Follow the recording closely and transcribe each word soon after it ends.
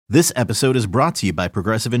This episode is brought to you by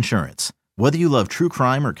Progressive Insurance. Whether you love true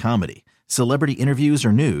crime or comedy, celebrity interviews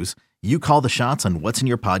or news, you call the shots on what's in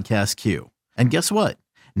your podcast queue. And guess what?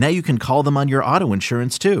 Now you can call them on your auto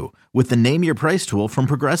insurance too with the Name Your Price tool from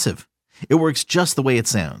Progressive. It works just the way it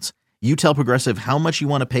sounds. You tell Progressive how much you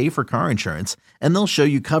want to pay for car insurance, and they'll show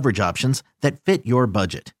you coverage options that fit your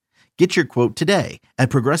budget. Get your quote today at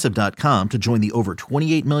Progressive.com to join the over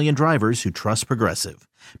 28 million drivers who trust Progressive.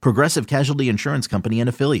 Progressive Casualty Insurance Company and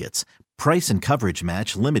Affiliates. Price and coverage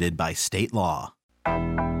match limited by state law.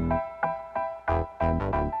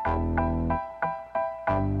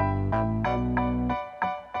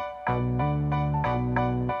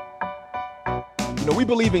 You know, we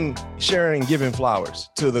believe in sharing and giving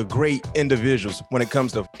flowers to the great individuals when it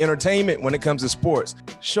comes to entertainment, when it comes to sports,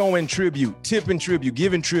 showing tribute, tipping tribute,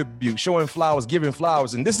 giving tribute, showing flowers, giving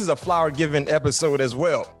flowers. And this is a flower giving episode as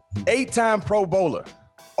well. 8-time Pro Bowler,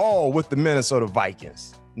 all with the Minnesota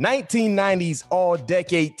Vikings. 1990s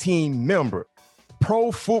All-Decade Team member,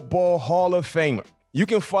 Pro Football Hall of Famer. You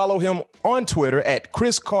can follow him on Twitter at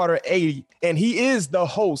Chris Carter 80, and he is the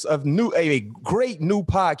host of a great new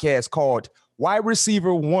podcast called Wide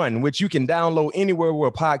Receiver One, which you can download anywhere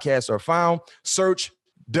where podcasts are found. Search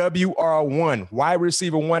WR1, Wide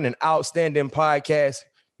Receiver One, an outstanding podcast.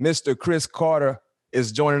 Mr. Chris Carter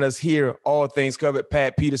is joining us here. All things covered.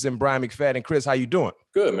 Pat Peterson, Brian McFadden. Chris, how you doing?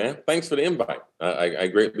 Good, man. Thanks for the invite. I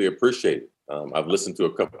greatly appreciate it. I've listened to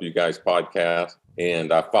a couple of you guys' podcasts,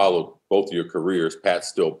 and I followed both of your careers. Pat's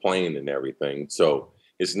still playing and everything. So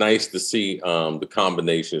it's nice to see the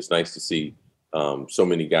combination. It's nice to see so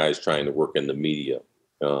many guys trying to work in the media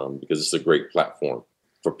because it's a great platform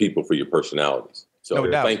for people, for your personalities. So no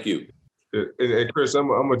doubt. Thank you. Hey, Chris, I'm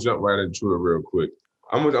going to jump right into it real quick.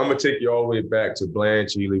 I'm gonna take you all the way back to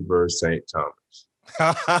Blanche Ely versus St. Thomas.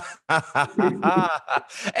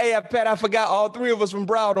 Hey, Pat, I forgot all three of us from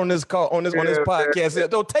Broward on this call on this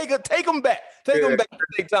podcast. So take them back. Take them back to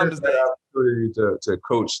St. Thomas Day. To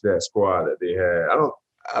coach that squad that they had.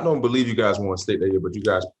 I don't believe you guys won state that year, but you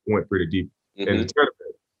guys went pretty deep in the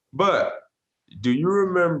tournament. But do you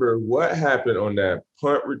remember what happened on that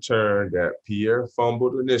punt return that Pierre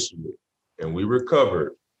fumbled initially, and we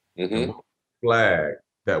recovered? Flag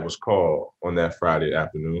that was called on that Friday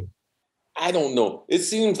afternoon? I don't know. It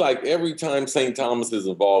seems like every time St. Thomas is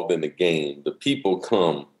involved in the game, the people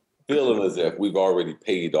come feeling as if we've already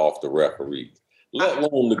paid off the referees, let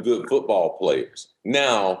alone the good football players.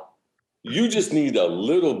 Now, you just need a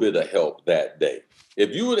little bit of help that day.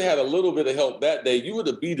 If you would have had a little bit of help that day, you would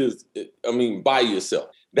have beat us, by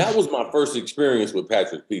yourself. That was my first experience with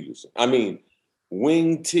Patrick Peterson.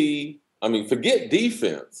 Wing T. Forget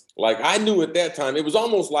defense. Like, I knew at that time, it was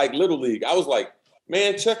almost like Little League. I was like,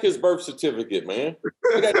 man, check his birth certificate, man.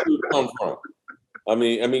 Where that dude come from?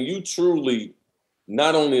 You truly,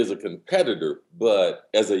 not only as a competitor, but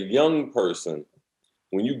as a young person,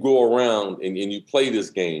 when you go around and you play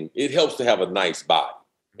this game, it helps to have a nice body.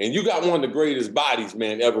 And you got one of the greatest bodies,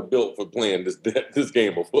 man, ever built for playing this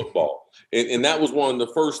game of football. And that was one of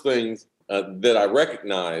the first things that I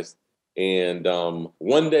recognized. And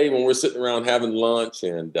one day when we're sitting around having lunch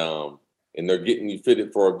and they're getting you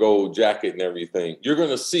fitted for a gold jacket and everything, you're going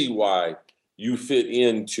to see why you fit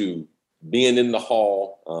into being in the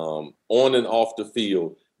hall, on and off the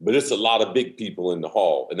field. But it's a lot of big people in the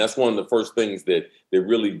hall. And that's one of the first things that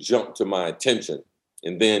really jumped to my attention.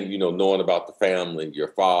 And then, knowing about the family, your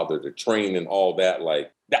father, the training, all that,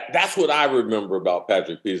 like that's what I remember about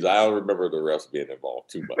Patrick Peterson. I don't remember the refs being involved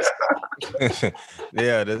too much.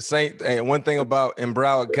 Yeah, and one thing about in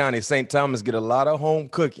Broward County, St. Thomas get a lot of home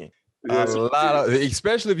cooking. Yes.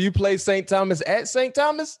 Especially if you play St. Thomas at St.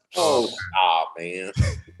 Thomas. Oh, stop, man.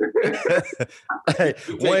 Hey,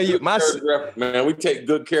 we take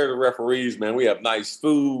good care of the referees, man. We have nice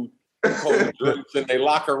food, cold drinks in their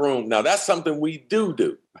locker room. Now, that's something we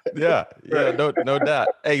do. Yeah, no doubt.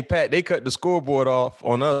 Hey, Pat, they cut the scoreboard off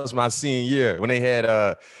on us my senior year when they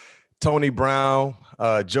had Tony Brown,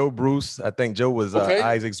 Joe Bruce. I think Joe was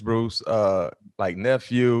Isaac's Bruce,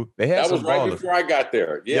 nephew. They had that was right before I got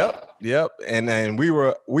there. Yeah. Yep. And then we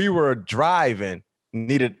were driving,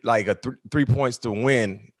 needed like a 3 points to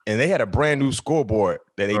win, and they had a brand new scoreboard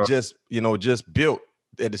that they just built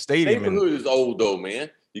at the stadium. Neighborhood is old though, man.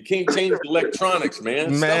 You can't change the electronics,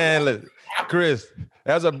 man. Man, Chris,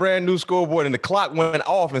 that was a brand new scoreboard, and the clock went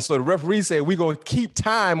off, and so the referee said, we're going to keep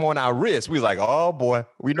time on our wrist. We was like, oh, boy,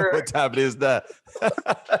 we know what time it is now.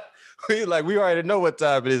 We already know what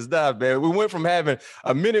time it is now, man. We went from having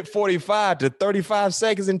a minute 45 to 35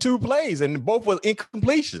 seconds in 2 plays, and both were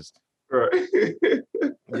incompletions. Right.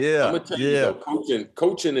 Yeah. I'm going to tell you,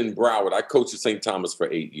 coaching in Broward, I coached at St. Thomas for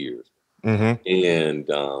 8 years. Mm-hmm.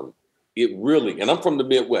 And it really, and I'm from the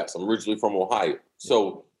Midwest. I'm originally from Ohio.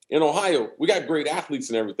 So in Ohio, we got great athletes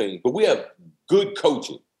and everything, but we have good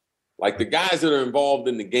coaching. Like the guys that are involved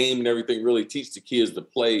in the game and everything really teach the kids to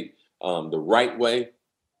play the right way.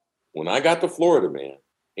 When I got to Florida, man,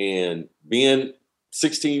 and being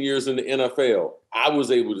 16 years in the NFL, I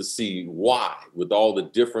was able to see why, with all the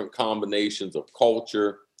different combinations of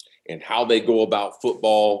culture and how they go about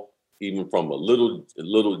football, even from a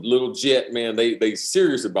little jet, man, they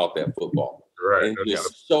serious about that football. Right. And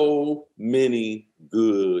there's so many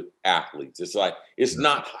good athletes. It's like, it's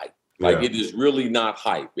not hype. Like it is really not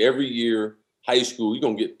hype. Every year, high school, you're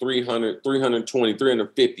going to get 300, 320,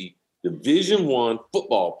 350 Division I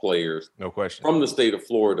football players, no question, from the state of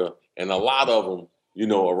Florida, and a lot of them, you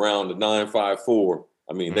know, around the 954.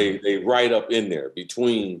 I mean, they right up in there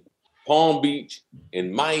between Palm Beach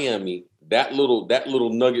and Miami. That little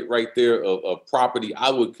nugget right there of property, I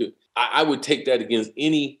would take that against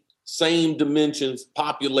any same dimensions,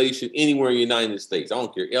 population anywhere in the United States. I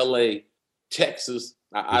don't care, L.A., Texas,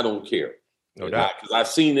 I don't care. No doubt, because I've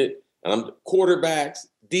seen it. And I'm quarterbacks,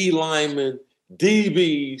 D linemen,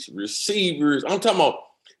 DBs, receivers. I'm talking about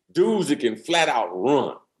dudes that can flat out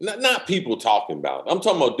run. Not people talking about it. I'm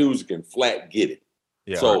talking about dudes that can flat get it.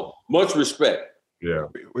 Yeah. So much respect. Yeah.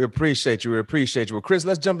 We appreciate you. Well, Chris,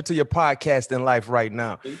 let's jump into your podcasting life right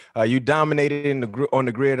now. You dominated on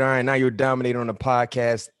the gridiron. Now you're dominating on the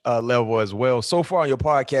podcast level as well. So far on your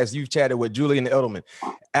podcast, you've chatted with Julian Edelman,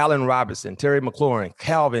 Allen Robinson, Terry McLaurin,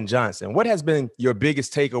 Calvin Johnson. What has been your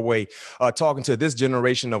biggest takeaway talking to this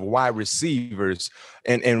generation of wide receivers,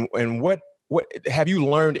 and what have you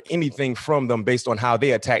learned anything from them based on how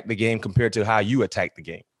they attack the game compared to how you attack the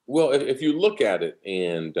game? Well, if you look at it,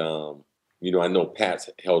 and you know, I know Pat's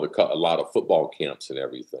held a lot of football camps and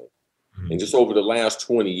everything. Mm-hmm. And just over the last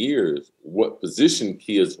 20 years, what position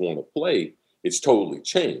kids want to play, it's totally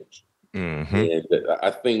changed. Mm-hmm. And I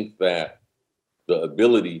think that the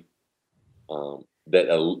ability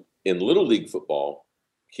that in Little League football,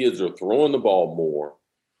 kids are throwing the ball more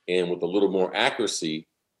and with a little more accuracy,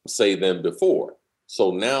 say, than before. So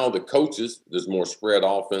now the coaches, there's more spread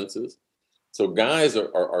offenses. So guys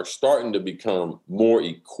are starting to become more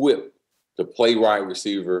equipped to play wide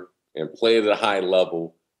receiver and play at a high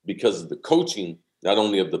level because of the coaching, not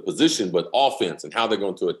only of the position, but offense and how they're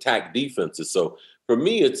going to attack defenses. So for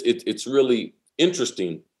me, it's really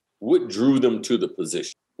interesting what drew them to the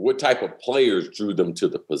position, what type of players drew them to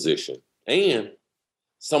the position, and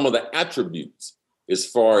some of the attributes as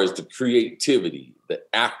far as the creativity, the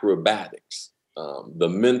acrobatics, the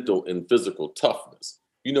mental and physical toughness,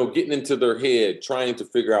 you know, getting into their head, trying to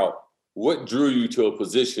figure out what drew you to a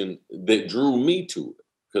position that drew me to it?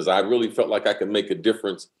 Because I really felt like I could make a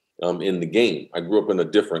difference in the game. I grew up in a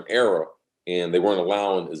different era, and they weren't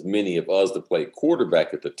allowing as many of us to play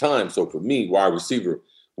quarterback at the time. So for me, wide receiver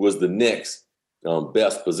was the next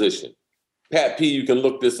best position. Pat P, you can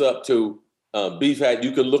look this up too. Beef Hat,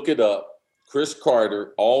 you can look it up. Chris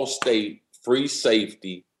Carter, all-state, free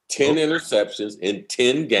safety, 10 interceptions in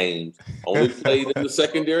 10 games. Only played in the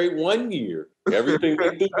secondary 1 year. Everything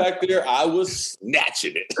they do back there, I was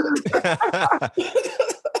snatching it.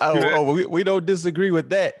 We don't disagree with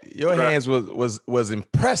that. Your hands was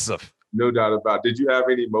impressive. No doubt about it. Did you have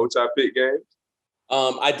any multi-pick games?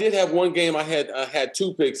 I did have one game. I had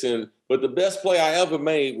 2 picks in, but the best play I ever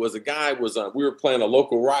made was we were playing a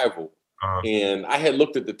local rival. And I had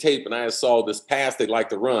looked at the tape and I saw this pass they like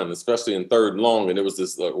to run, especially in 3rd and long. And it was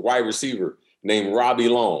this wide receiver named Robbie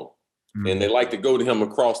Long. And they like to go to him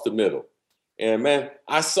across the middle. And man,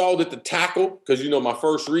 I saw that the tackle, because, you know, my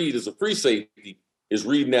first read as a free safety is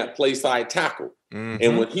reading that play side tackle. Mm-hmm.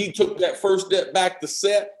 And when he took that first step back to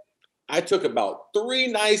set, I took about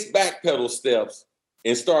 3 nice backpedal steps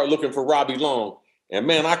and started looking for Robbie Long. And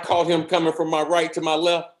man, I caught him coming from my right to my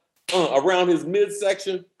left around his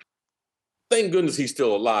midsection. Thank goodness he's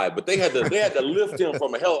still alive, but they had to lift him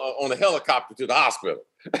from on a helicopter to the hospital.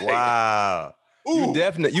 Wow. You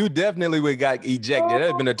definitely would got ejected.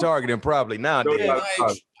 That'd been a target and probably nowadays.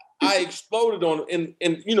 I exploded on him.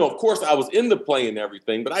 And you know, of course, I was in the play and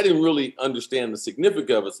everything, but I didn't really understand the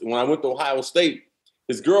significance of it. When I went to Ohio State,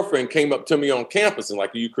 his girlfriend came up to me on campus and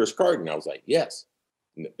like, "Are you Chris Carter?" And I was like, "Yes."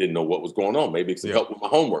 Didn't know what was going on. Maybe it's some help with my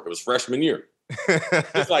homework. It was freshman year.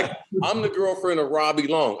 It's like, I'm the girlfriend of Robbie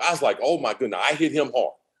Long. I was like, oh my goodness, I hit him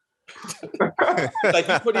hard. Like,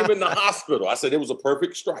 you put him in the hospital. I said it was a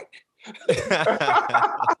perfect strike.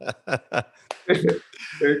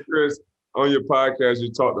 Hey, Chris, on your podcast,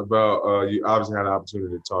 you talked about you obviously had an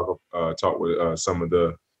opportunity to talk with some of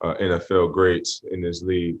the NFL greats in this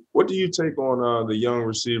league. What do you take on the young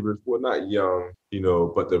receivers? Well, not young,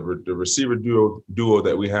 but the receiver duo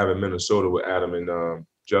that we have in Minnesota with Adam and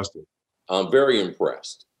Justin. I'm very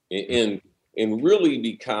impressed, and really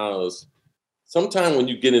because sometimes when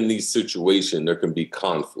you get in these situations, there can be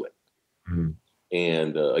conflict. Mm-hmm.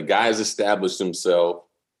 And a guy's established himself.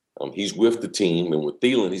 He's with the team, and with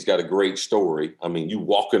Thielen, he's got a great story. I mean, you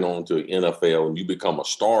walking onto the NFL and you become a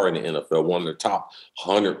star in the NFL, one of the top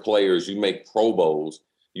 100 players. You make Pro Bowls.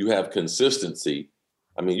 You have consistency.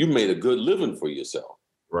 I mean, you made a good living for yourself.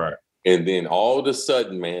 Right. And then all of a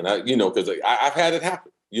sudden, man, because I've had it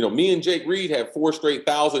happen. Me and Jake Reed had 4 straight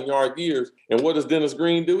 1,000-yard years. And what does Dennis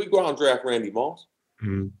Green do? We go out and draft Randy Moss.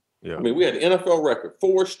 Mm-hmm. Yeah. I mean, we had an NFL record,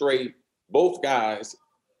 4 straight, both guys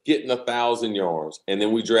getting 1,000 yards, and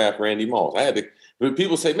then we draft Randy Moss. When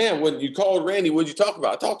people say, man, when you called Randy, what did you talk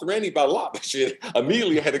about? I talked to Randy about a lot, but shit,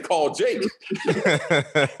 immediately I had to call Jake.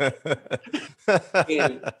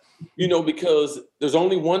 And, because there's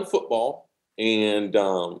only one football, and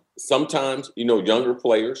sometimes, younger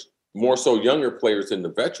players, more so younger players than the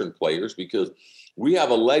veteran players, because we have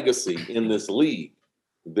a legacy in this league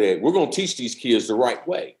that we're going to teach these kids the right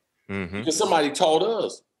way. Mm-hmm. Because somebody taught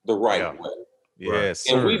us the right way. Yes,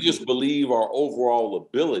 and sir. we just believe our overall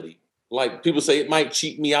ability. Like people say, it might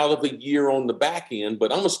cheat me out of a year on the back end,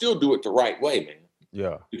 but I'm going to still do it the right way, man.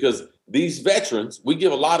 Yeah. Because these veterans, we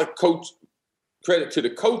give a lot of credit to the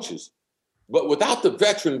coaches, but without the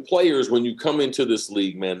veteran players, when you come into this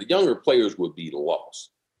league, man, the younger players would be lost.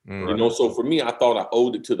 Mm-hmm. So for me, I thought I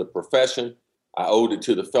owed it to the profession. I owed it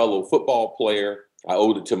to the fellow football player. I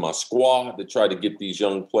owed it to my squad to try to get these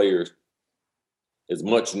young players as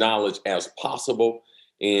much knowledge as possible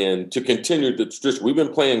and to continue the tradition. We've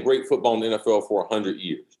been playing great football in the NFL for 100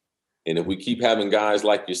 years. And if we keep having guys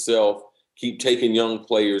like yourself, keep taking young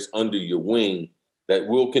players under your wing, that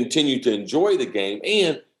we'll continue to enjoy the game,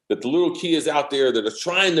 and that the little kids out there that are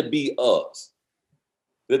trying to be us,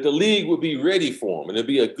 that the league would be ready for them, and it'd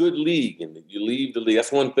be a good league, and you leave the league.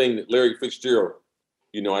 That's one thing that Larry Fitzgerald,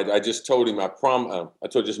 I just told him, I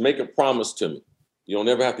told, just make a promise to me. You'll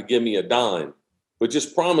never have to give me a dime, but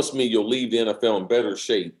just promise me you'll leave the NFL in better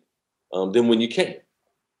shape than when you came.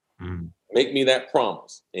 Mm-hmm. Make me that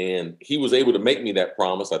promise. And he was able to make me that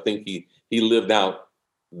promise. I think he lived out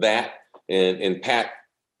that. And Pat,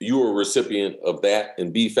 you were a recipient of that.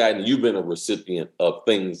 And B. Fatton, you've been a recipient of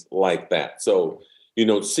things like that. So,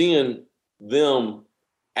 seeing them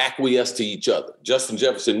acquiesce to each other. Justin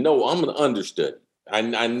Jefferson, no, I'm an understudy.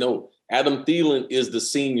 I know Adam Thielen is the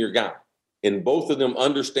senior guy. And both of them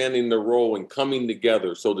understanding their role and coming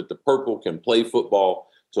together so that the purple can play football,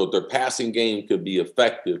 so that their passing game could be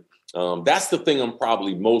effective. That's the thing I'm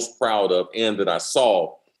probably most proud of, and that I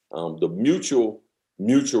saw the mutual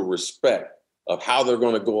respect of how they're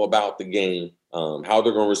going to go about the game, how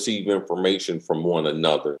they're going to receive information from one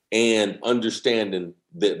another, and understanding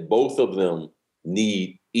that both of them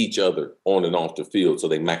need each other on and off the field so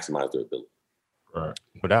they maximize their ability. Right.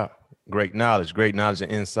 Without great knowledge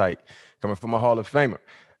and insight coming from a Hall of Famer.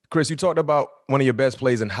 Chris, you talked about one of your best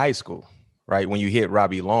plays in high school, right? When you hit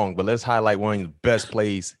Robbie Long, but let's highlight one of the best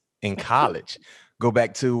plays in college. Go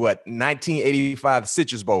back to 1985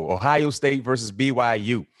 Citrus Bowl, Ohio State versus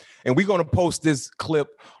BYU. And we're going to post this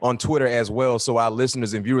clip on Twitter as well, so our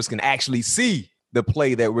listeners and viewers can actually see the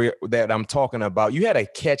play that I'm talking about. You had a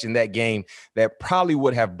catch in that game that probably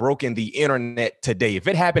would have broken the internet today. If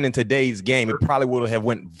it happened in today's game, it probably would have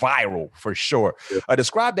went viral for sure. Yeah.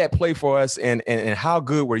 Describe that play for us, and how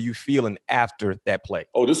good were you feeling after that play?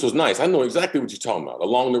 Oh, this was nice. I know exactly what you're talking about.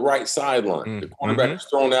 Along the right sideline, the quarterback was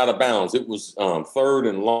thrown out of bounds. It was 3rd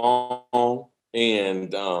and long,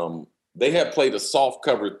 and they had played a soft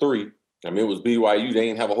cover 3. I mean, it was BYU. They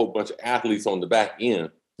didn't have a whole bunch of athletes on the back end.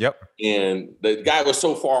 Yep. And the guy was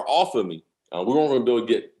so far off of me, we weren't going to be able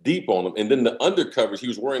to get deep on him. And then the undercovers, he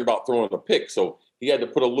was worrying about throwing a pick. So he had to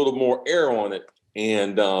put a little more air on it.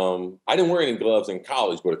 And I didn't wear any gloves in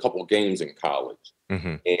college, but a couple of games in college.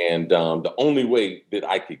 Mm-hmm. And the only way that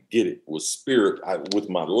I could get it was spirit with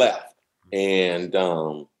my left. And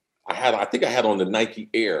I think I had on the Nike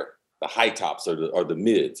Air, the high tops or the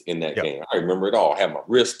mids in that game. I remember it all. I had my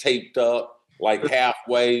wrist taped up. Like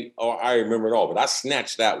halfway, I remember it all, but I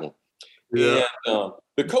snatched that one. Yeah. And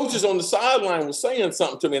the coaches on the sideline were saying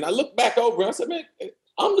something to me, and I looked back over and I said, man,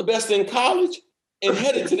 I'm the best in college and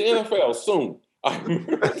headed to the NFL soon. I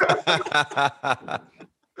remember.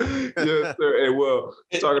 Yes, sir. And well,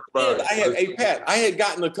 talking about I had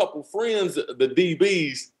gotten a couple friends, the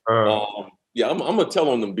DBs, Yeah, I'm gonna tell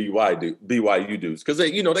on them BYU dudes because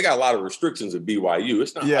they got a lot of restrictions at BYU.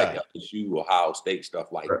 It's not like LSU, Ohio State,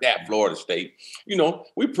 stuff like that. Florida State,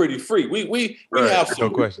 we pretty free. We have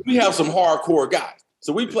some hardcore guys.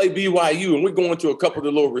 So we play BYU and we're going to a couple of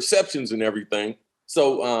the little receptions and everything.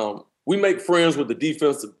 So we make friends with the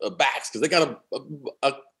defensive backs because they got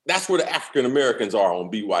that's where the African Americans are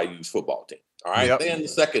on BYU's football team. All right, they're in the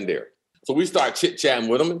secondary. So we start chit-chatting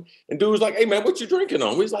with them, and dude's like, "Hey, man, what you drinking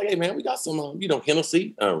on?" We was like, "Hey, man, we got some,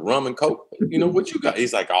 Hennessy, rum and Coke. What you got?"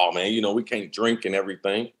 He's like, "Oh, man, we can't drink and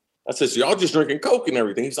everything." I said, "So y'all just drinking Coke and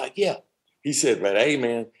everything?" He's like, "Yeah." He said, "But hey,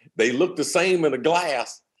 man, they look the same in a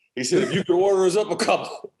glass." He said, "If you could order us up a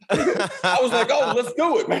couple." I was like, "Oh, let's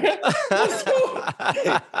do it, man. Let's do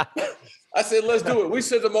it." I said, "Let's do it." We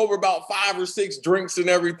sent them over about 5 or 6 drinks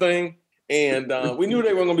and everything. And we knew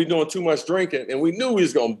they weren't going to be doing too much drinking, and we knew we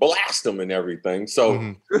was going to blast them and everything.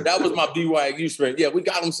 So that was my BYU strength. Yeah, we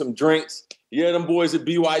got them some drinks. Yeah, them boys at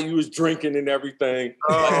BYU was drinking and everything.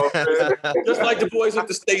 Just like the boys at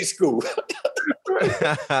the state school.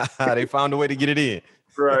 They found a way to get it in.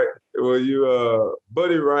 Right. Well,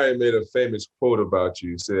 Buddy Ryan made a famous quote about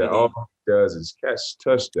you. He said, all he does is catch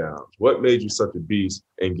touchdowns. What made you such a beast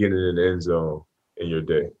in getting in the end zone in your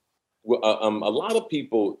day? Well, a lot of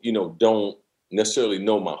people, don't necessarily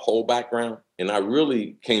know my whole background. And I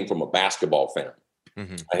really came from a basketball family.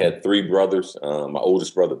 Mm-hmm. I had 3 brothers. My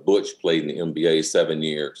oldest brother, Butch, played in the NBA 7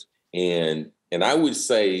 years. And I would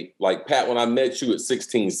say, like, Pat, when I met you at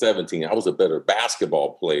 16, 17, I was a better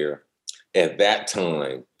basketball player at that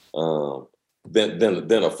time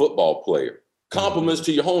than a football player. Compliments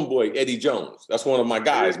to your homeboy, Eddie Jones. That's one of my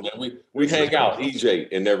guys, man. We hang out, EJ,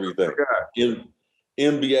 and everything.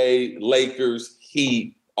 NBA, Lakers,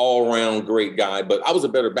 Heat, all-around great guy. But I was a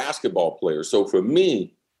better basketball player. So for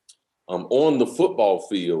me, on the football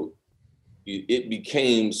field, it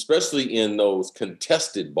became, especially in those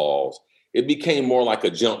contested balls, it became more like a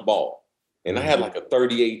jump ball. And I had like a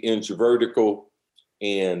 38-inch vertical,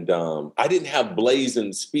 and I didn't have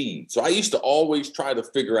blazing speed. So I used to always try to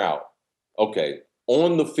figure out, okay,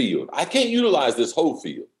 on the field, I can't utilize this whole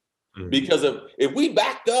field because if we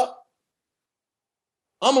backed up,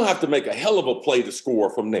 I'm going to have to make a hell of a play to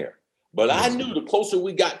score from there. But I knew the closer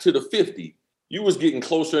we got to the 50, you was getting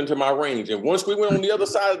closer into my range. And once we went on the other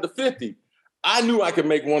side of the 50, I knew I could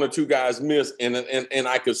make 1 or 2 guys miss and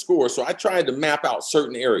I could score. So I tried to map out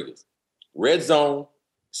certain areas. Red zone,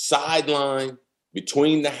 sideline,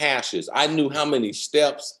 between the hashes. I knew how many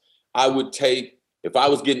steps I would take. If I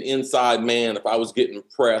was getting inside man, if I was getting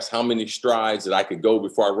pressed, how many strides that I could go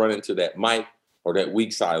before I run into that Mike or that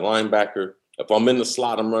weak side linebacker. If I'm in the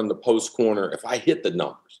slot, I'm running the post corner. If I hit the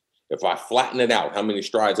numbers, if I flatten it out, how many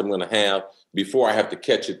strides I'm going to have before I have to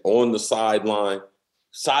catch it on the sideline.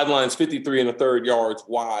 Sideline's 53 1/3 yards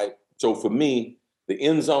wide. So for me, the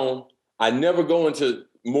end zone, I never go into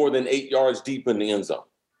more than 8 yards deep in the end zone.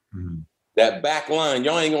 Mm-hmm. That back line,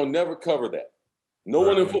 y'all ain't going to never cover that. No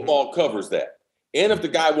one in football covers that. And if the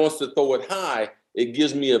guy wants to throw it high, it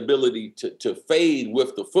gives me ability to fade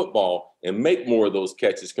with the football and make more of those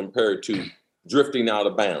catches compared to drifting out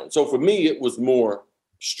of bounds. So for me, it was more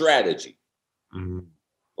strategy. Mm-hmm.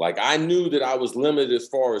 Like I knew that I was limited as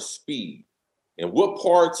far as speed. And what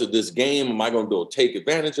parts of this game am I going to be able to take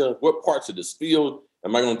advantage of? What parts of this field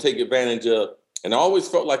am I going to take advantage of? And I always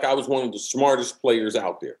felt like I was one of the smartest players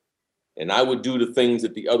out there. And I would do the things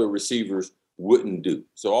that the other receivers wouldn't do.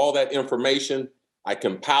 So all that information, I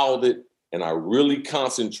compiled it and I really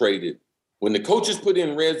concentrated. When the coaches put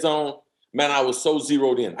in red zone, man, I was so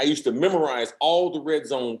zeroed in. I used to memorize all the red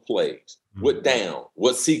zone plays, what down,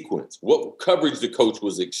 what sequence, what coverage the coach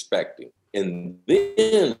was expecting. And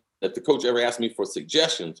then if the coach ever asked me for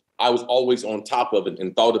suggestions, I was always on top of it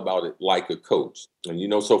and thought about it like a coach.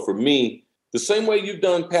 And, so for me, the same way you've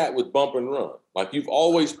done, Pat, with bump and run, like you've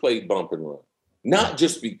always played bump and run, not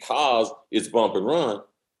just because it's bump and run,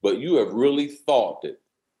 but you have really thought that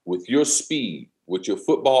with your speed, with your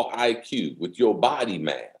football IQ, with your body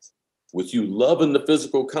mass, with you loving the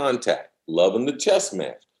physical contact, loving the chess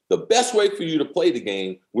match, the best way for you to play the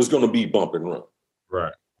game was going to be bump and run.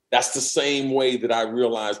 Right. That's the same way that I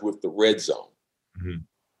realized with the red zone. Mm-hmm.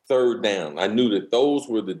 Third down. I knew that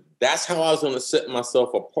that's how I was going to set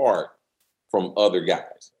myself apart from other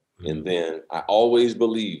guys. Mm-hmm. And then I always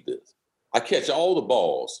believed this. I catch all the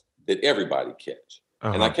balls that everybody catch.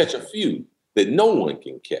 Uh-huh. And I catch a few that no one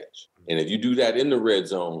can catch. And if you do that in the red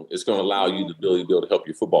zone, it's going to allow you the ability to be able to help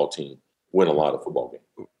your football team win a lot of football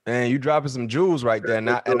games. And you dropping some jewels right there. And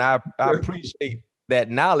I appreciate that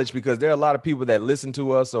knowledge because there are a lot of people that listen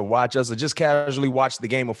to us or watch us or just casually watch the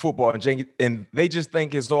game of football and they just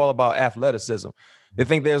think it's all about athleticism. They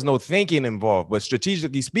think there's no thinking involved. But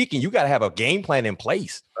strategically speaking, you got to have a game plan in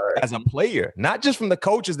place as a player, not just from the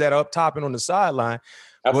coaches that are up top and on the sideline.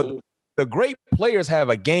 Absolutely. But the great players have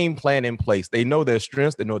a game plan in place. They know their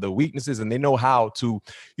strengths, they know their weaknesses, and they know how to,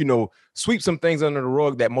 sweep some things under the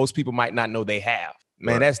rug that most people might not know they have.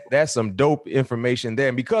 Man, that's some dope information there.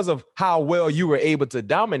 And because of how well you were able to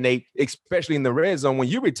dominate, especially in the red zone, when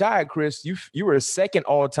you retired, Chris, you were second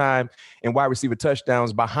all time in wide receiver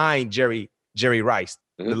touchdowns behind Jerry Rice,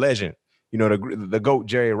 the legend. The GOAT,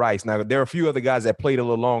 Jerry Rice. Now, there are a few other guys that played a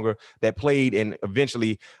little longer, that played and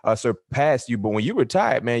eventually surpassed you. But when you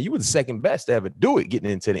retired, man, you were the second best to ever do it, getting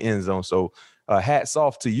into the end zone. So hats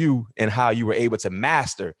off to you and how you were able to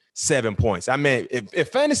master 7 points. I mean, if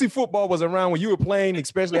fantasy football was around when you were playing,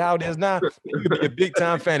 especially how it is now, you could be a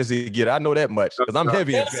big-time fantasy getter. I know that much because I'm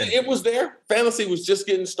heavy in fantasy. It was there. Fantasy was just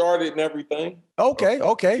getting started and everything. Okay.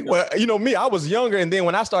 Well, me, I was younger, and then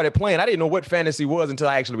when I started playing, I didn't know what fantasy was until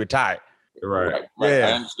I actually retired. Right. Yeah.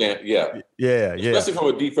 I understand. Yeah. Especially from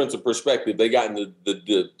a defensive perspective, they got in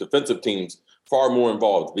the defensive teams far more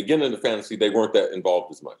involved. Beginning of the fantasy, they weren't that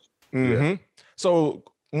involved as much. Mm-hmm. Yeah. So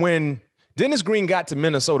when Dennis Green got to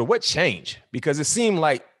Minnesota, what changed? Because it seemed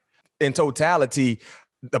like in totality,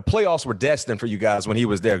 the playoffs were destined for you guys when he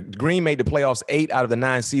was there. Green made the playoffs 8 out of the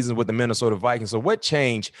 9 seasons with the Minnesota Vikings. So what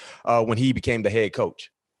changed when he became the head coach?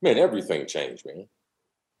 Man, everything changed, man.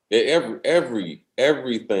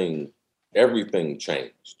 Everything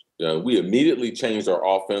changed. We immediately changed our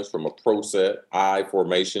offense from a pro set, I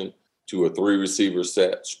formation, to a 3 receiver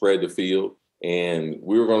set, spread the field. And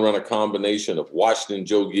we were going to run a combination of Washington,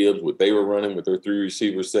 Joe Gibbs, what they were running with their 3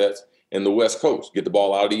 receiver sets, and the West Coast. Get the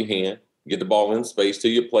ball out of your hand, get the ball in space to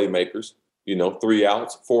your playmakers, 3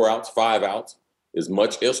 outs, 4 outs, 5 outs, as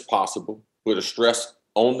much as possible, put a stress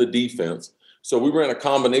on the defense. So we ran a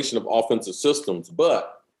combination of offensive systems,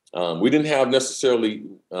 but we didn't have necessarily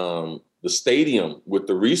the stadium with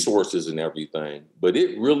the resources and everything, but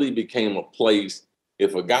it really became a place.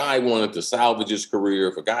 If a guy wanted to salvage his career,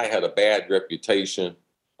 if a guy had a bad reputation,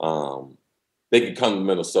 they could come to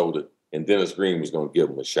Minnesota and Dennis Green was going to give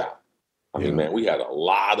him a shot. I mean, man, we had a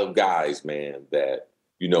lot of guys, man, that,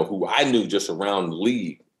 who I knew just around the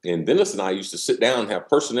league. And Dennis and I used to sit down and have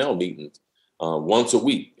personnel meetings once a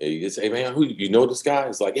week. And he'd say, man, who you know this guy?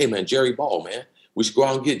 It's like, hey, man, Jerry Ball, man. We should go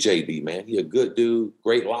out and get JB, man. He a good dude,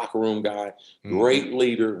 great locker room guy, great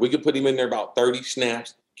leader. We could put him in there about 30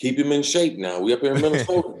 snaps. Keep him in shape now. We up here in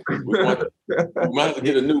Minnesota. we might have to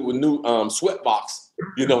get a new sweat box,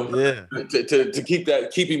 to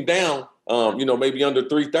keep him down, maybe under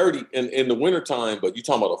 330 in the wintertime. But you're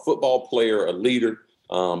talking about a football player, a leader,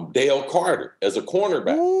 Dale Carter as a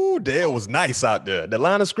cornerback. Ooh, Dale was nice out there. The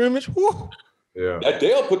line of scrimmage, woo. Yeah. That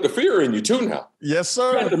Dale put the fear in you too now. Yes,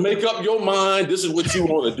 sir. You have to make up your mind. This is what you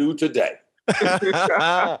want to do today.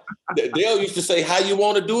 Dale used to say, how you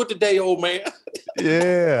want to do it today, old man?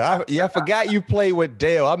 I forgot you played with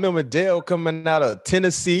Dale. I remember Dale coming out of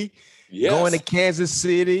Tennessee, going to Kansas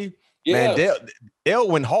City. Yes. Man, Dale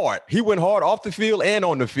went hard. He went hard off the field and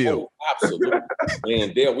on the field. Oh, absolutely.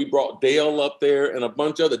 Man, Dale, we brought Dale up there and a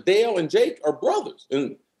bunch of other. Dale and Jake are brothers.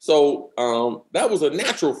 And so that was a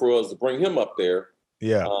natural for us to bring him up there.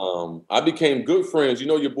 Yeah. I became good friends.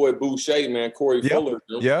 Your boy Boucher, man, Corey Fuller.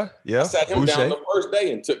 Yeah. I sat him down the first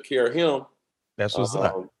day and took care of him. That's what's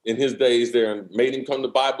up. In his days there, and made him come to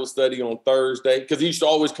Bible study on Thursday because he used to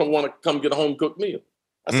always want to come get a home cooked meal.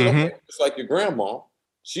 I said, okay, it's like your grandma.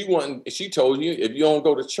 She told you if you don't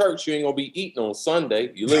go to church, you ain't gonna be eating on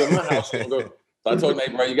Sunday. You live in my house. You don't go. So I told him,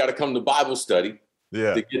 hey, bro, you got to come to Bible study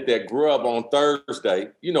to get that grub on Thursday.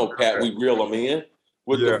 Pat, we reel them in.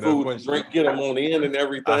 With the food and drink, get them on in and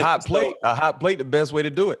everything. A hot plate, the best way to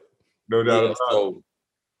do it. No doubt about it. So,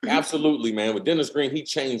 absolutely, man. With Dennis Green, he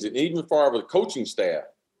changed it. Even far with the coaching staff,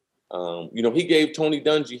 he gave Tony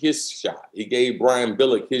Dungy his shot. He gave Brian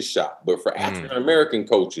Billick his shot. But for African-American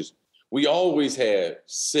coaches, we always had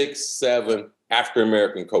 6, 7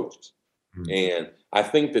 African-American coaches. And I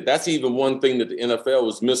think that's even one thing that the NFL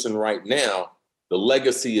is missing right now, the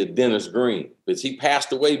legacy of Dennis Green, because he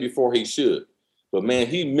passed away before he should. But, man,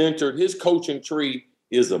 he mentored. His coaching tree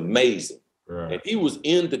is amazing. Right. And he was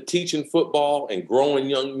into teaching football and growing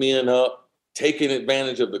young men up, taking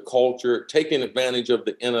advantage of the culture, taking advantage of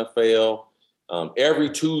the NFL. Every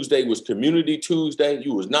Tuesday was Community Tuesday.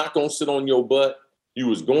 You was not going to sit on your butt. You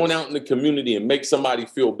was going out in the community and make somebody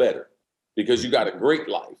feel better because you got a great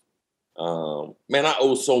life. Man, I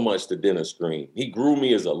owe so much to Dennis Green. He grew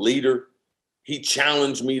me as a leader. He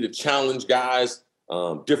challenged me to challenge guys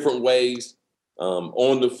different ways.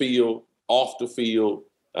 On the field, off the field.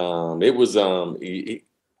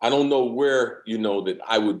 I don't know where, that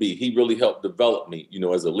I would be. He really helped develop me,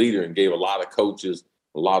 as a leader and gave a lot of coaches,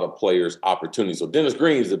 a lot of players opportunities. So Dennis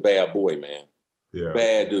Green is a bad boy, man. Yeah.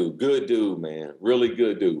 Bad dude. Good dude, man. Really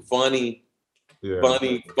good dude. Funny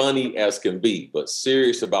as can be, but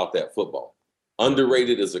serious about that football.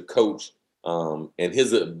 Underrated as a coach, and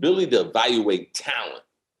his ability to evaluate talent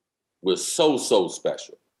was so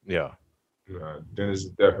special. Yeah. Dennis is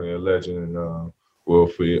definitely a legend and will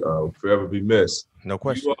forever be missed. No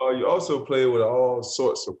question. You also play with all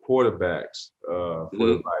sorts of quarterbacks for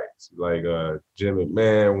the Vikes, like Jim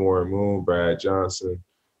McMahon, Warren Moon, Brad Johnson,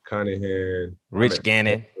 Cunningham, Rich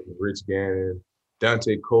Gannon,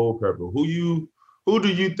 Dante Culpepper. Who do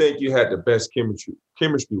you think you had the best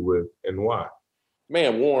chemistry with, and why?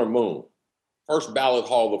 Man, Warren Moon, first ballot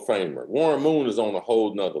Hall of Famer. Warren Moon is on a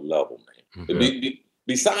whole nother level, man. Mm-hmm.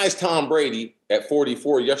 Besides Tom Brady at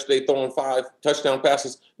 44 yesterday throwing 5 touchdown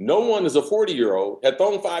passes, no one as a 40-year-old had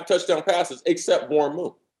thrown 5 touchdown passes except Warren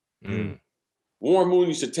Moon. Mm. Warren Moon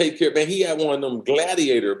used to take care, man. He had one of them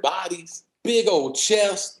gladiator bodies, big old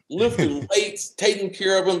chest, lifting weights, taking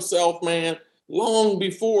care of himself, man, long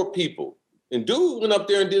before people. And dude went up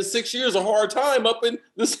there and did 6 years of hard time up in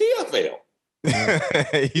the CFL.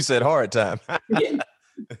 He said hard time.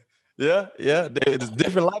 Yeah. It's a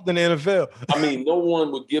different life than the NFL. I mean, no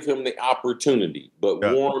one would give him the opportunity, but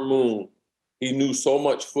Warren Moon, he knew so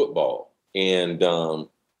much football. And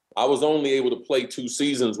I was only able to play 2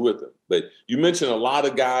 seasons with him. But you mentioned a lot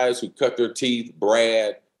of guys who cut their teeth,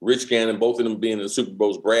 Brad, Rich Gannon, both of them being in the Super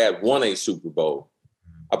Bowls. Brad won a Super Bowl.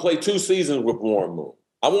 I played 2 seasons with Warren Moon.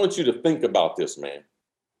 I want you to think about this, man.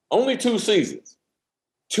 Only 2 seasons,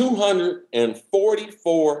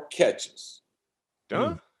 244 catches.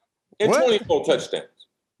 Huh? And 24 touchdowns.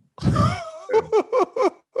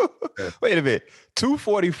 Wait a minute.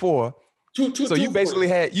 244. So you basically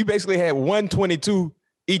had 122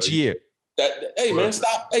 each year. Hey man,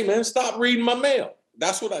 stop reading my mail.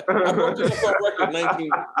 That's what I broke the NFL record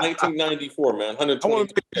 1994, man.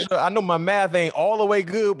 120. I know my math ain't all the way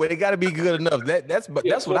good, but it got to be good enough. That's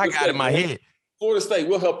what I got in my head. Florida State,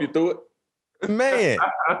 we'll help you through it, man.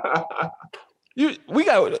 We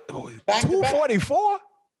got 244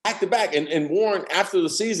 back to back, and Warren, after the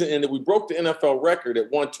season ended, we broke the NFL record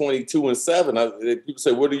at 122-7. People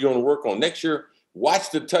say, "What are you going to work on next year?" Watch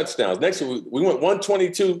the touchdowns. Next year, we went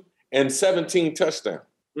 122-17 touchdowns.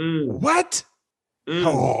 What?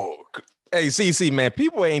 Oh, hey, CC, man,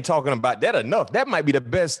 people ain't talking about that enough. That might be the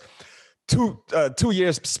best 2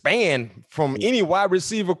 years span from any wide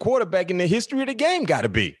receiver quarterback in the history of the game. Got to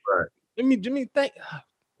be. Right. Let me think.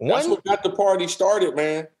 That's what got the party started,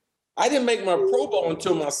 man. I didn't make my Pro Bowl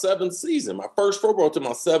until my 7th season, my first Pro Bowl until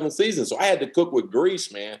my 7th season. So I had to cook with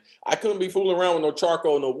grease, man. I couldn't be fooling around with no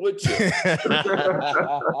charcoal, no wood chip.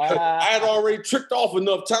 I had already tricked off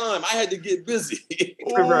enough time. I had to get busy.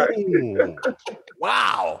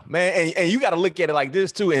 Wow, man. And you got to look at it like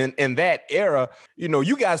this, too. In that era,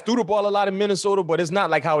 you guys threw the ball a lot in Minnesota, but it's not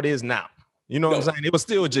like how it is now. You know what I'm saying? It was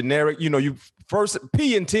still generic. You first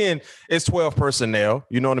P and 10 is 12 personnel.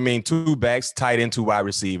 You know what I mean? 2 backs, tight end, 2 wide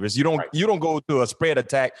receivers. You don't go to a spread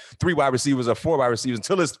attack, 3 wide receivers or 4 wide receivers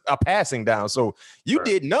until it's a passing down. So you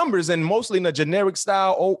did numbers and mostly in a generic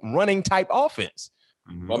style running type offense.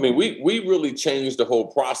 I mean, we really changed the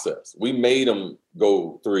whole process. We made them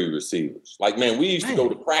go 3 receivers. Like, man, we used to go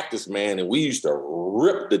to practice, man, and we used to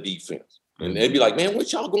rip the defense. And they'd be like, man,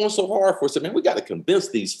 what y'all going so hard for? I said, man, we got to convince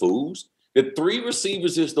these fools that 3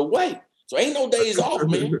 receivers is the way. So ain't no days off,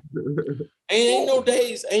 man. Ain't no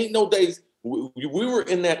days. We were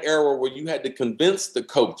in that era where you had to convince the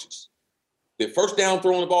coaches that first down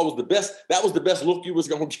throwing the ball was the best. That was the best look you was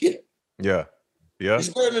going to get. Yeah. You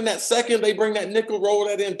squared in that second, they bring that nickel, roll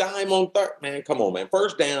that in, dime on third. Man, come on, man.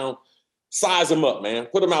 First down, size them up, man.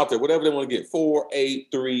 Put them out there, whatever they want to get. 4, 8,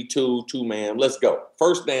 3, 2, 2, man. Let's go.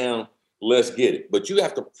 First down, let's get it. But you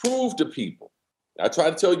have to prove to people. I try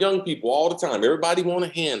to tell young people all the time, everybody want a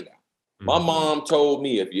handout. My mom told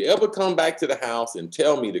me, if you ever come back to the house and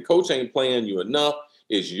tell me the coach ain't playing you enough,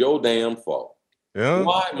 it's your damn fault. Yeah.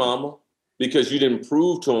 Why, mama? Because you didn't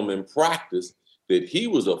prove to him in practice that he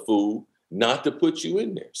was a fool not to put you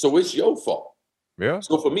in there. So it's your fault. Yeah.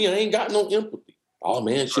 So for me, I ain't got no empathy. Oh,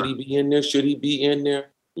 man, should he be in there? Should he be in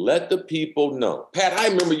there? Let the people know. Pat, I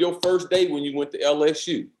remember your first day when you went to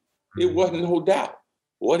LSU. It wasn't no doubt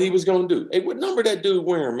what he was going to do. Hey, what number that dude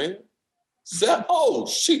wearing, man? Oh,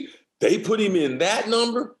 shit. They put him in that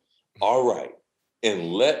number? All right.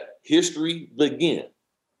 And let history begin.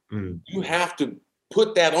 You have to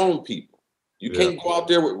put that on people. You can't go out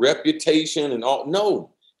there with reputation and all.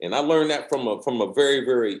 No. And I learned that from a very,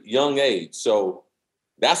 very young age. So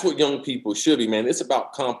That's what young people should be, man. It's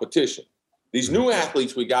about competition. These new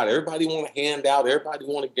athletes we got, everybody want to hand out, everybody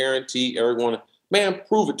want to guarantee, man,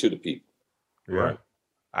 prove it to the people. Right.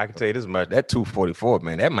 I can tell you this much. That 244,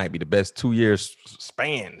 man, that might be the best 2 years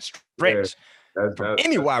span stretch from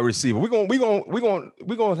any wide receiver. We're gonna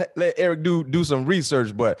let Eric do some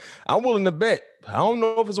research, but I'm willing to bet. I don't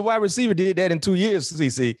know if it's a wide receiver did that in 2 years,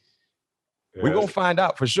 CC. We're gonna find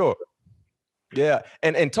out for sure. Yeah,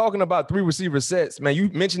 and talking about 3 receiver sets, man, you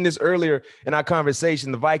mentioned this earlier in our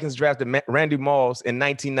conversation. The Vikings drafted Randy Moss in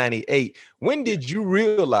 1998. When did you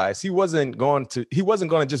realize he wasn't going to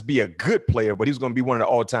just be a good player, but he was going to be one of the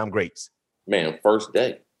all-time greats? Man, first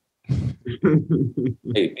day.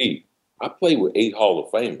 Hey, Pete, I played with 8 Hall of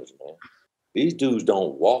Famers, man. These dudes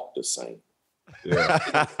don't walk the same. Yeah.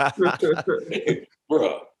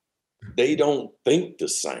 Bruh, they don't think the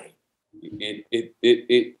same.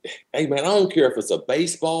 Hey man, I don't care if it's a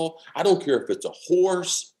baseball, I don't care if it's a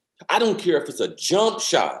horse, I don't care if it's a jump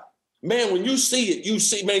shot. Man, when you see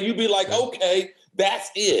it, man, you be like, okay,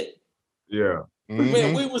 that's it. Yeah. Mm-hmm.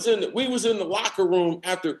 Man, we was in the locker room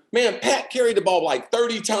after, man, Pat carried the ball like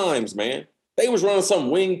 30 times, man. They was running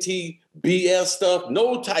some wing tee BS stuff,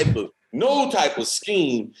 no type of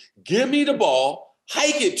scheme. Give me the ball,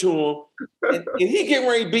 hike it to him. And he getting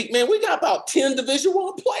ready to beat, man, we got about 10 Division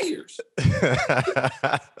I players.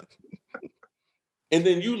 And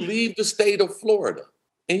then you leave the state of Florida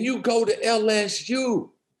and you go to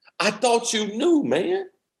LSU. I thought you knew, man.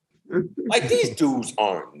 Like, these dudes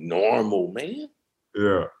aren't normal, man.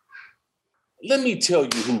 Yeah. Let me tell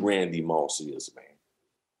you who Randy Moss is, man.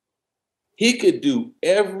 He could do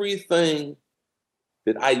everything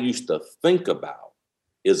that I used to think about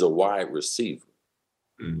as a wide receiver.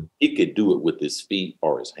 Mm-hmm. He could do it with his feet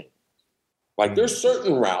or his hands. Like, there's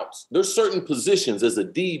certain routes, there's certain positions as a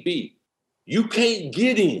DB you can't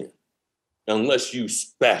get in unless you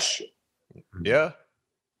special. Yeah.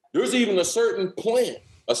 There's even a certain plant,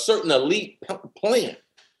 a certain elite plant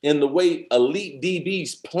in the way elite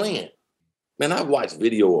DBs plant. Man, I've watched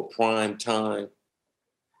video of Prime Time.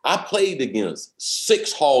 I played against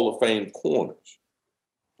 6 Hall of Fame corners.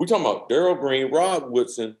 We're talking about Darrell Green, Rod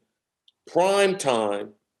Woodson, Prime Time,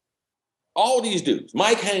 all these dudes.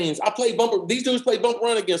 Mike Haynes, these dudes played bump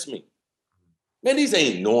run against me. Man, these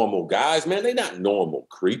ain't normal guys, man. They're not normal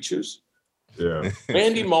creatures. Yeah.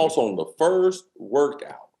 Randy Moss on the first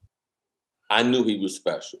workout, I knew he was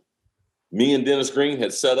special. Me and Dennis Green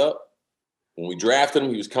had set up. When we drafted him,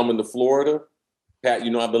 he was coming to Florida. Pat,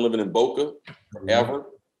 I've been living in Boca forever. Mm-hmm.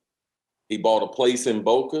 He bought a place in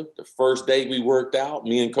Boca. The first day we worked out,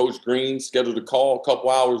 me and Coach Green scheduled a call a couple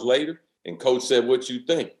hours later, and Coach said, "What you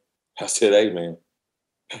think?" I said, "Hey, man,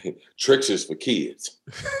 tricks is for kids."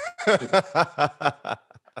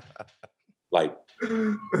 Like,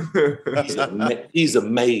 he's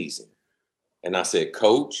amazing. And I said,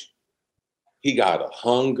 "Coach, he got a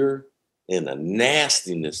hunger and a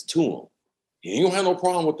nastiness to him. He don't have no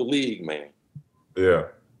problem with the league, man." Yeah.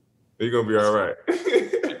 He's going to be all right.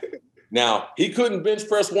 Now, he couldn't bench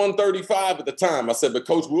press 135 at the time. I said, "But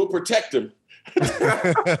Coach, we'll protect him."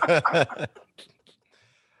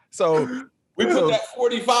 So we put that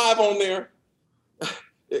 45 on there.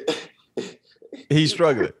 He's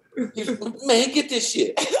struggling. Man, get this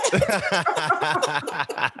shit.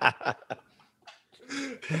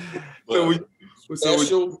 So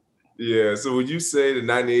would you say the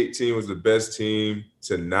 98 team was the best team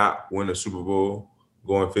to not win a Super Bowl,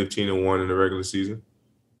 going 15-1 in the regular season?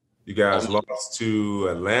 You guys lost to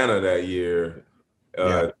Atlanta that year,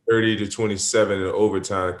 30-27 in the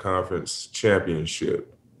overtime conference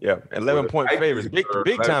championship. Yeah, 11-point favorites,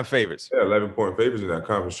 big time favorites. Yeah, 11-point favorites in that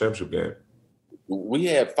conference championship game. We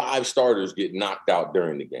had 5 starters get knocked out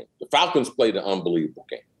during the game. The Falcons played an unbelievable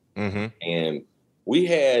game. Mm-hmm. And we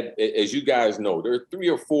had, as you guys know, there are 3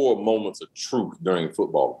 or 4 moments of truth during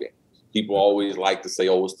football games. People always like to say,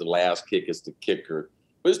 "Oh, it's the last kick, it's the kicker."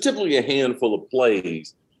 But it's typically a handful of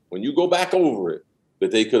plays, when you go back over it,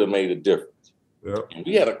 that they could have made a difference. Yep. And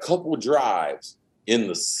we had a couple of drives in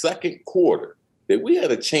the second quarter that we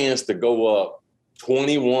had a chance to go up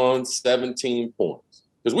 21, 17 points.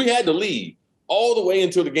 Because we had the lead all the way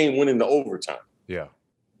until the game went into overtime. Yeah.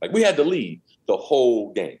 Like, we had the lead the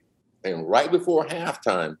whole game. And right before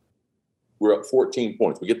halftime, we're up 14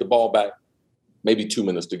 points. We get the ball back, maybe 2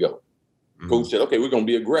 minutes to go. Mm-hmm. Coach said, "Okay, we're going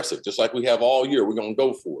to be aggressive, just like we have all year. We're going to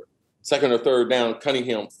go for it." Second or third down,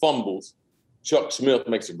 Cunningham fumbles. Chuck Smith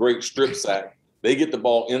makes a great strip sack. They get the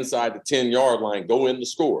ball inside the 10-yard line, go in to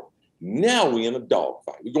score. Now we in a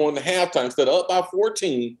dogfight. We go into halftime. Instead of up by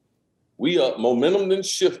 14, we up. Momentum then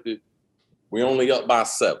shifted. We only up by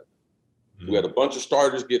 7. Mm-hmm. We had a bunch of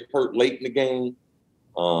starters get hurt late in the game.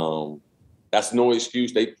 That's no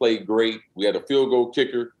excuse. They played great. We had a field goal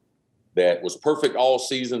kicker that was perfect all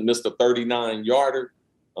season, missed a 39-yarder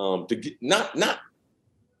to get, not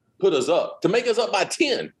put us up, to make us up by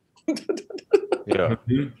 10. Yeah.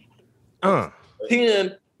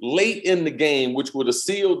 10 late in the game, which would have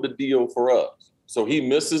sealed the deal for us. So he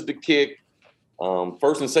misses the kick.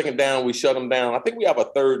 First and second down, we shut him down. I think we have a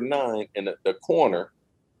 3rd and 9 in the corner.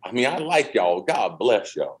 I mean, I like y'all. God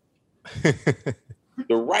bless y'all.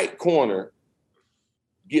 The right corner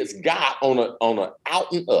gets got on a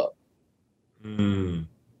out and up.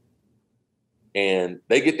 And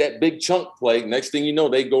they get that big chunk play. Next thing you know,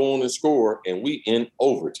 they go on and score, and we in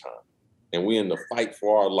overtime. And we in the fight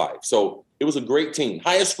for our life. So it was a great team.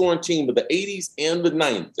 Highest scoring team of the 80s and the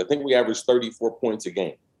 90s. I think we averaged 34 points a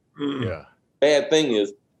game. Yeah. Bad thing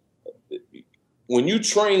is, when you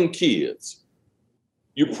train kids,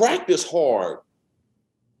 you practice hard.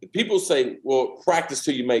 People say, well, practice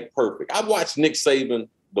till you make perfect. I watched Nick Saban,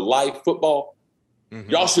 the live football.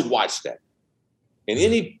 Y'all should watch that. And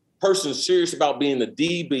any person serious about being a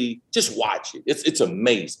DB, just watch it. It's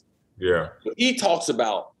amazing. Yeah. But he talks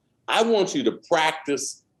about, I want you to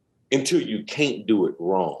practice until you can't do it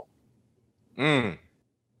wrong. And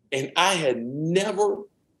I had never,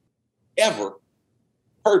 ever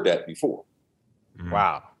heard that before.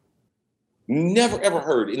 Wow. Never, ever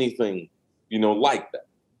heard anything, like that.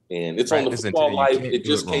 And it's on the Football Life. It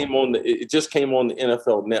just came on the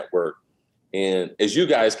NFL Network. And as you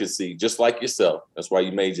guys can see, just like yourself, that's why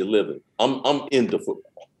you made your living. I'm into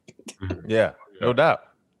football. Yeah, no doubt.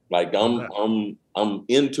 Like I'm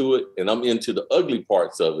into it, and I'm into the ugly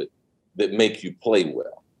parts of it that make you play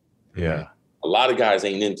well. Yeah. A lot of guys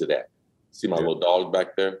ain't into that. See my little dog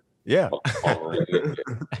back there? Yeah.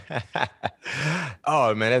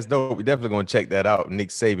 Oh man, that's dope. We're definitely gonna check that out. Nick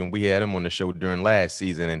Saban, we had him on the show during last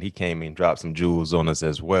season, and he came and dropped some jewels on us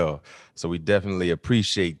as well. So we definitely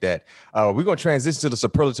appreciate that. We're gonna transition to the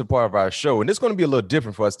superlative part of our show, and it's gonna be a little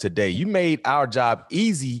different for us today. You made our job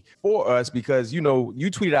easy for us because you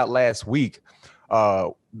tweeted out last week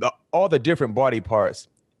all the different body parts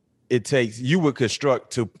it takes you would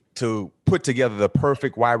construct to put together the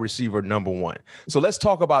perfect wide receiver number one. So let's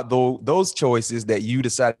talk about those choices that you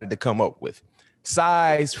decided to come up with.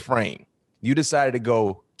 Size, frame. You decided to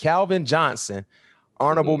go Calvin Johnson,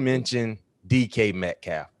 honorable mention DK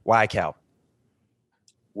Metcalf. Why Calvin?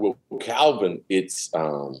 Well, Calvin, it's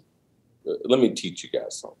let me teach you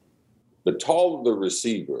guys something. The taller the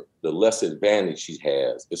receiver, the less advantage he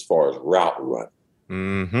has as far as route running.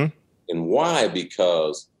 Mm-hmm. And why?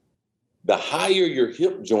 Because the higher your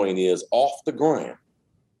hip joint is off the ground,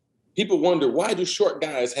 people wonder, why do short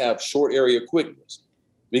guys have short area quickness?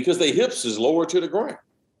 Because their hips is lower to the ground.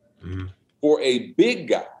 Mm-hmm. For a big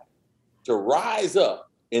guy to rise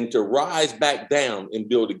up and to rise back down and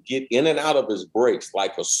be able to get in and out of his breaks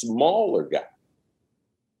like a smaller guy.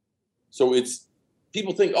 So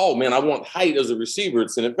people think, oh man, I want height as a receiver.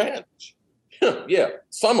 It's an advantage. Yeah,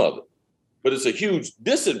 some of it. But it's a huge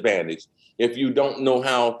disadvantage if you don't know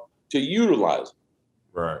how to utilize it.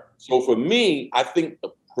 Right. So for me, I think the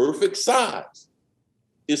perfect size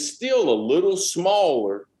is still a little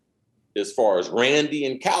smaller as far as Randy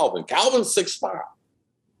and Calvin. Calvin's 6'5".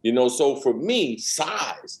 So for me,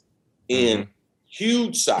 size and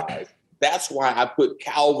huge size, that's why I put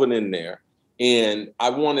Calvin in there. And I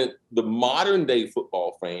wanted the modern day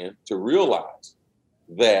football fan to realize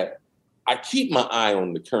that I keep my eye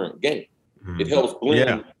on the current game. It helps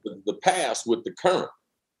blend the past with the current.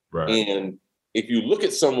 Right. And if you look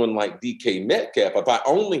at someone like DK Metcalf, if I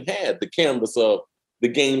only had the canvas of the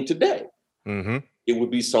game today, it would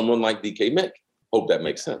be someone like DK Metcalf. Hope that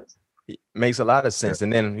makes sense. Makes a lot of sense.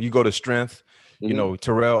 And then you go to strength,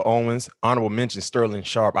 Terrell Owens, honorable mention Sterling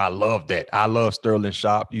Sharp. I love that. I love Sterling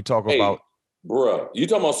Sharp. You talk about. Bruh, you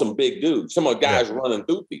talking about some big dudes, some of guys running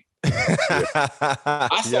through people.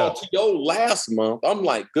 I saw T.O. last month. I'm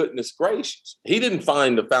like, goodness gracious. He didn't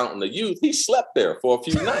find the fountain of youth. He slept there for a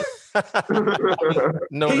few nights.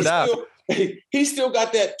 No doubt. He still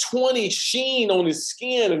got that 20 sheen on his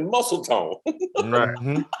skin and muscle tone.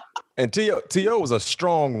 Right. And T.O. was a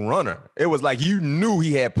strong runner. It was like you knew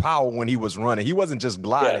he had power when he was running. He wasn't just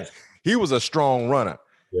gliding. Yes. He was a strong runner.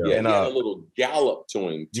 Yeah, and he had a little gallop to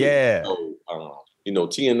him too. Yeah. So,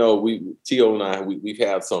 T.O. and I, we've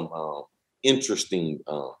had some interesting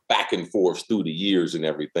back and forth through the years and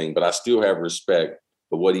everything, but I still have respect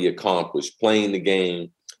for what he accomplished playing the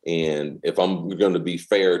game. And if I'm going to be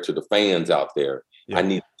fair to the fans out there, I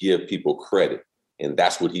need to give people credit. And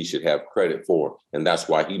that's what he should have credit for. And that's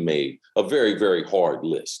why he made a very, very hard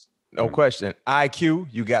list. No question. IQ,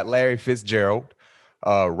 you got Larry Fitzgerald.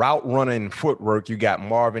 Route running footwork, you got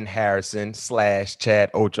Marvin Harrison /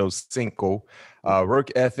 Chad Ochocinco.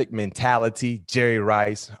 Work ethic, mentality, Jerry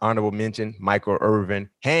Rice, honorable mention, Michael Irvin.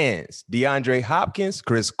 Hands, DeAndre Hopkins,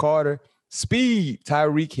 Chris Carter. Speed,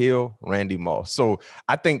 Tyreek Hill, Randy Moss. So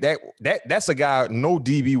I think that's a guy no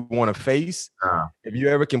DB want to face. If you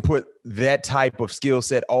ever can put that type of skill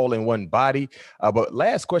set all in one body. But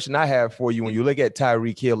last question I have for you, when you look at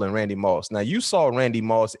Tyreek Hill and Randy Moss. Now, you saw Randy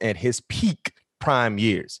Moss at his peak prime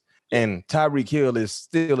years, and Tyreek Hill is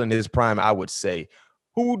still in his prime, I would say.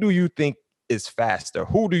 Who do you think is faster?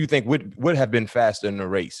 Who do you think would have been faster in the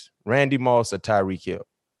race? Randy Moss or Tyreek Hill?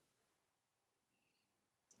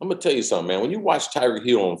 I'm gonna tell you something, man. When you watch Tyreek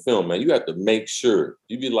Hill on film, man, you have to make sure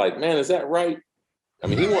you be like, man, is that right? I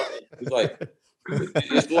mean, it's like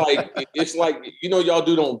y'all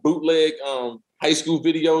do on bootleg high school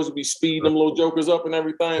videos, be speeding them little jokers up and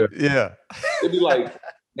everything. Yeah, they'd be like,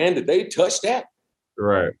 man, did they touch that?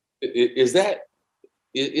 Right? Is that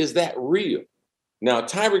real? Now,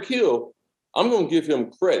 Tyreek Hill, I'm gonna give him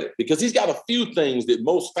credit because he's got a few things that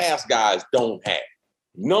most fast guys don't have.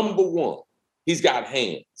 Number one, he's got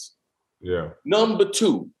hands. Yeah. Number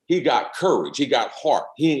two, he got courage. He got heart.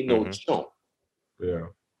 He ain't no chump. Yeah.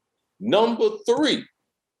 Number three,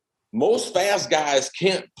 most fast guys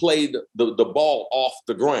can't play the ball off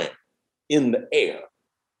the ground in the air.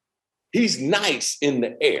 He's nice in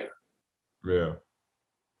the air. Yeah.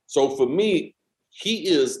 So for me, he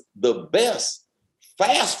is the best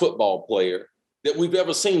fast football player that we've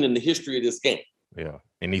ever seen in the history of this game. Yeah.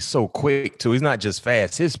 And he's so quick too. He's not just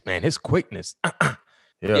fast. His quickness.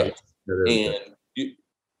 Yeah.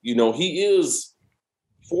 And he is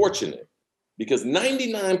fortunate because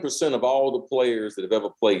 99% of all the players that have ever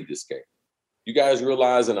played this game, you guys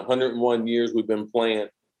realize in 101 years we've been playing,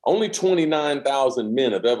 only 29,000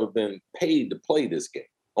 men have ever been paid to play this game.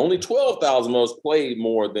 Only 12,000 of us played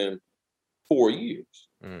more than 4 years.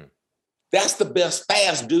 That's the best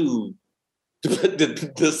fast dude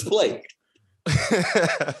to display.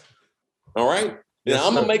 All right. Now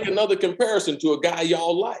I'm gonna make another comparison to a guy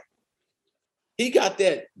y'all like. He got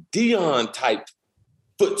that Deion type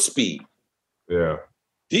foot speed. Yeah.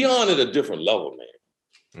 Deion at a different level,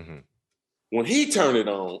 man. Mm-hmm. When he turned it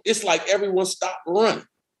on, it's like everyone stopped running.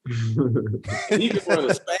 He can run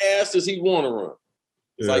as fast as he want to run.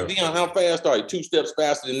 It's like, Deion, how fast are you? 2 steps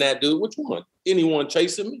faster than that dude. Which one? Anyone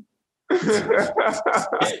chasing me?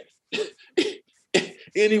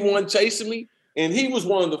 Anyone chasing me? And he was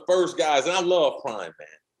one of the first guys. And I love Prime, man.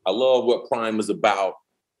 I love what Prime is about.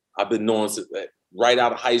 I've been knowing since right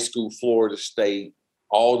out of high school, Florida State,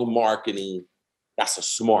 all the marketing. That's a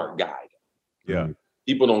smart guy. Yeah.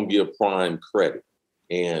 People don't give Prime credit.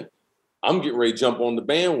 And I'm getting ready to jump on the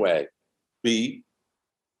bandwagon. Deion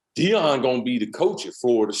going to be the coach at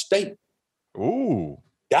Florida State. Ooh.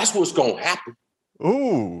 That's what's going to happen.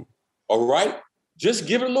 Ooh. All right? Just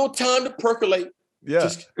give it a little time to percolate. Yeah.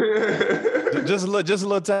 Just a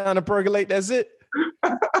little time to percolate. That's it.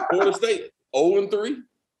 Florida State, 0-3.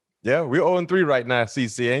 Yeah, we're 0-3 right now,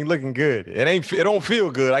 CC. Ain't looking good. It don't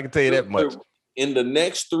feel good. I can tell you that much. In the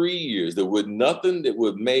next 3 years, there would nothing that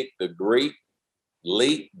would make the great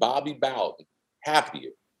late Bobby Bowden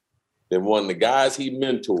happier than one of the guys he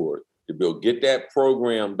mentored to get that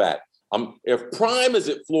program back. If Prime is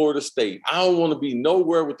at Florida State, I don't want to be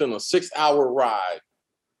nowhere within a 6-hour ride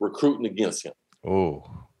recruiting against him. Oh,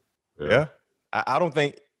 yeah. I don't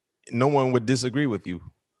think no one would disagree with you.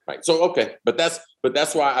 Right. So, okay. But that's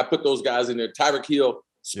why I put those guys in there. Tyreek Hill,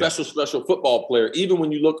 special football player. Even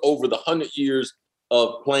when you look over the 100 years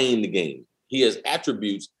of playing the game, he has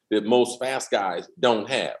attributes that most fast guys don't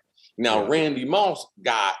have. Now, Randy Moss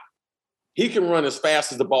he can run as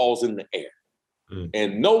fast as the ball's in the air.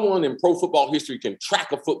 And no one in pro football history can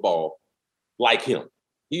track a football like him.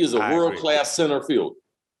 He is a world-class center fielder.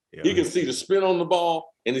 Yeah. He can see the spin on the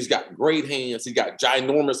ball, and he's got great hands. He's got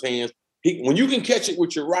ginormous hands. When you can catch it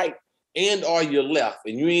with your right and or your left,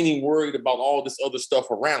 and you ain't even worried about all this other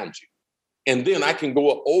stuff around you, and then I can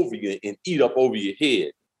go up over you and eat up over your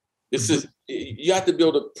head. You have to be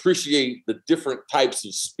able to appreciate the different types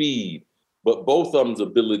of speed, but both of them's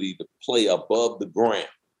ability to play above the ground.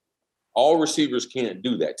 All receivers can't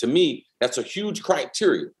do that. To me, that's a huge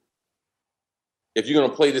criteria if you're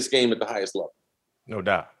going to play this game at the highest level. No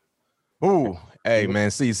doubt. Ooh, hey, man,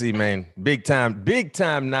 CC, man, big time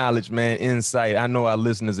knowledge, man, insight. I know our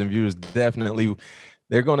listeners and viewers definitely,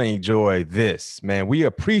 they're going to enjoy this, man. We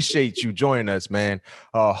appreciate you joining us, man.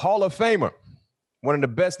 Hall of Famer, one of the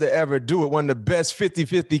best to ever do it, one of the best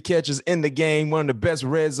 50-50 catches in the game, one of the best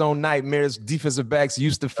red zone nightmares defensive backs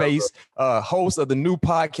used to face, host of the new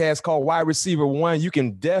podcast called Wide Receiver One. You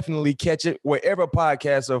can definitely catch it wherever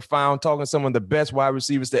podcasts are found, talking to some of the best wide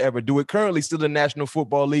receivers to ever do it. Currently still in the National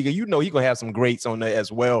Football League. And you know he's going to have some greats on there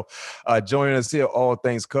as well. Joining us here, All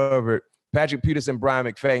Things Covered, Patrick Peterson, Brian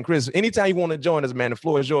McFadden. Chris, anytime you want to join us, man, the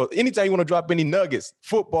floor is yours. Anytime you want to drop any nuggets,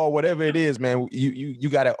 football, whatever it is, man, you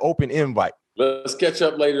got an open invite. Let's catch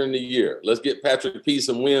up later in the year. Let's get Patrick P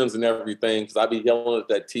some wins and everything, because I be yelling at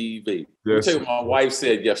that TV. Yes. Let me tell you what my wife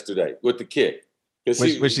said yesterday with the kick.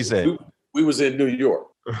 What she said? We was in New York.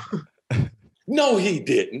 No, he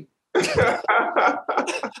didn't.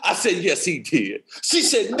 I said, yes, he did. She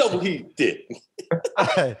said, no, he didn't.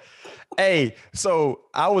 Hey, so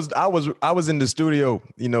I was in the studio,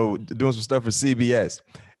 doing some stuff for CBS.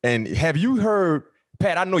 And have you heard,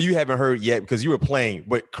 Pat, I know you haven't heard yet because you were playing,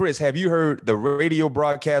 but Chris, have you heard the radio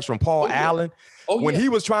broadcast from Paul Allen? When he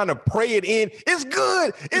was trying to pray it in, it's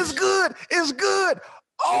good, it's good, it's good.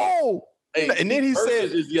 Oh, hey, and then he said,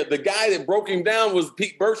 the guy that broke him down was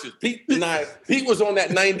Pete Burchett. Pete was on that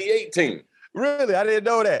 98 team. Really? I didn't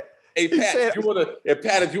know that. Hey, Pat,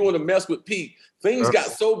 if you want to mess with Pete, things got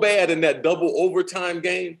so bad in that double overtime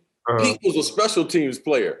game. Pete was a special teams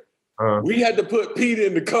player. We had to put Pete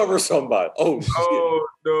in to cover somebody. Oh, shit. Oh,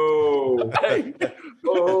 no. Hey.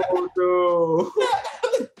 Oh, no.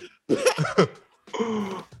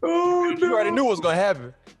 Oh, no. You already knew what was going to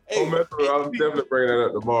happen. Hey, I'm definitely bringing that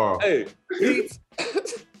up tomorrow. Hey,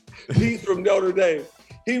 Pete from Notre Dame.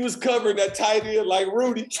 He was covering that tight end like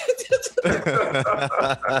Rudy.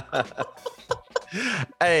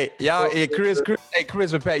 Hey, y'all,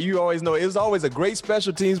 Chris and Pat, you always know it's always a great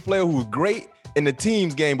special teams player who's great in the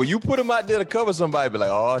teams game, but you put him out there to cover somebody, be like,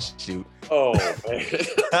 oh, shoot. Oh, man.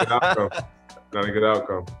 Not a good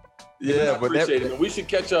outcome. Yeah, but appreciate it. We should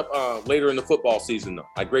catch up later in the football season, though.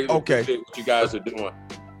 I greatly appreciate what you guys are doing.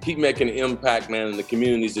 Keep making an impact, man, in the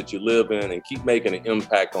communities that you live in, and keep making an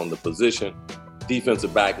impact on the position.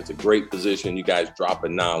 Defensive back, it's a great position. You guys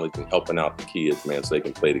dropping knowledge and helping out the kids, man, so they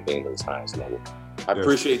can play the game at its highest level. I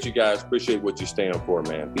appreciate you guys. Appreciate what you stand for,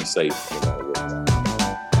 man. Be safe.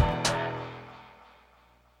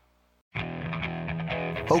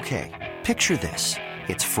 Okay, picture this.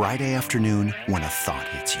 It's Friday afternoon when a thought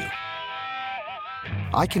hits you.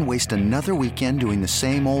 I can waste another weekend doing the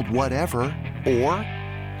same old whatever, or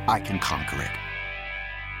I can conquer it.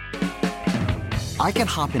 I can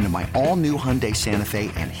hop into my all-new Hyundai Santa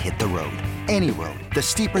Fe and hit the road. Any road. The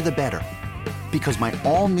steeper, the better. Because my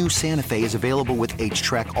all-new Santa Fe is available with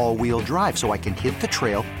H-Track all-wheel drive, so I can hit the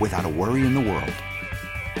trail without a worry in the world.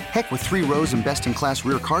 Heck, with 3 rows and best-in-class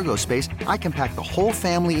rear cargo space, I can pack the whole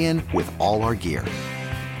family in with all our gear.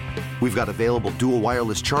 We've got available dual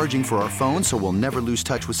wireless charging for our phones, so we'll never lose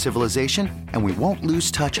touch with civilization, and we won't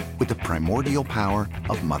lose touch with the primordial power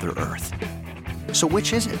of Mother Earth. So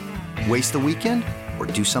which is it? Waste the weekend or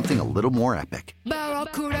do something a little more epic?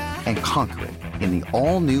 And conquer it in the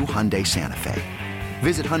all-new Hyundai Santa Fe.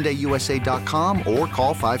 Visit HyundaiUSA.com or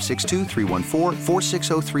call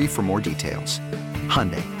 562-314-4603 for more details.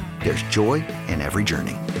 Hyundai, there's joy in every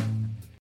journey.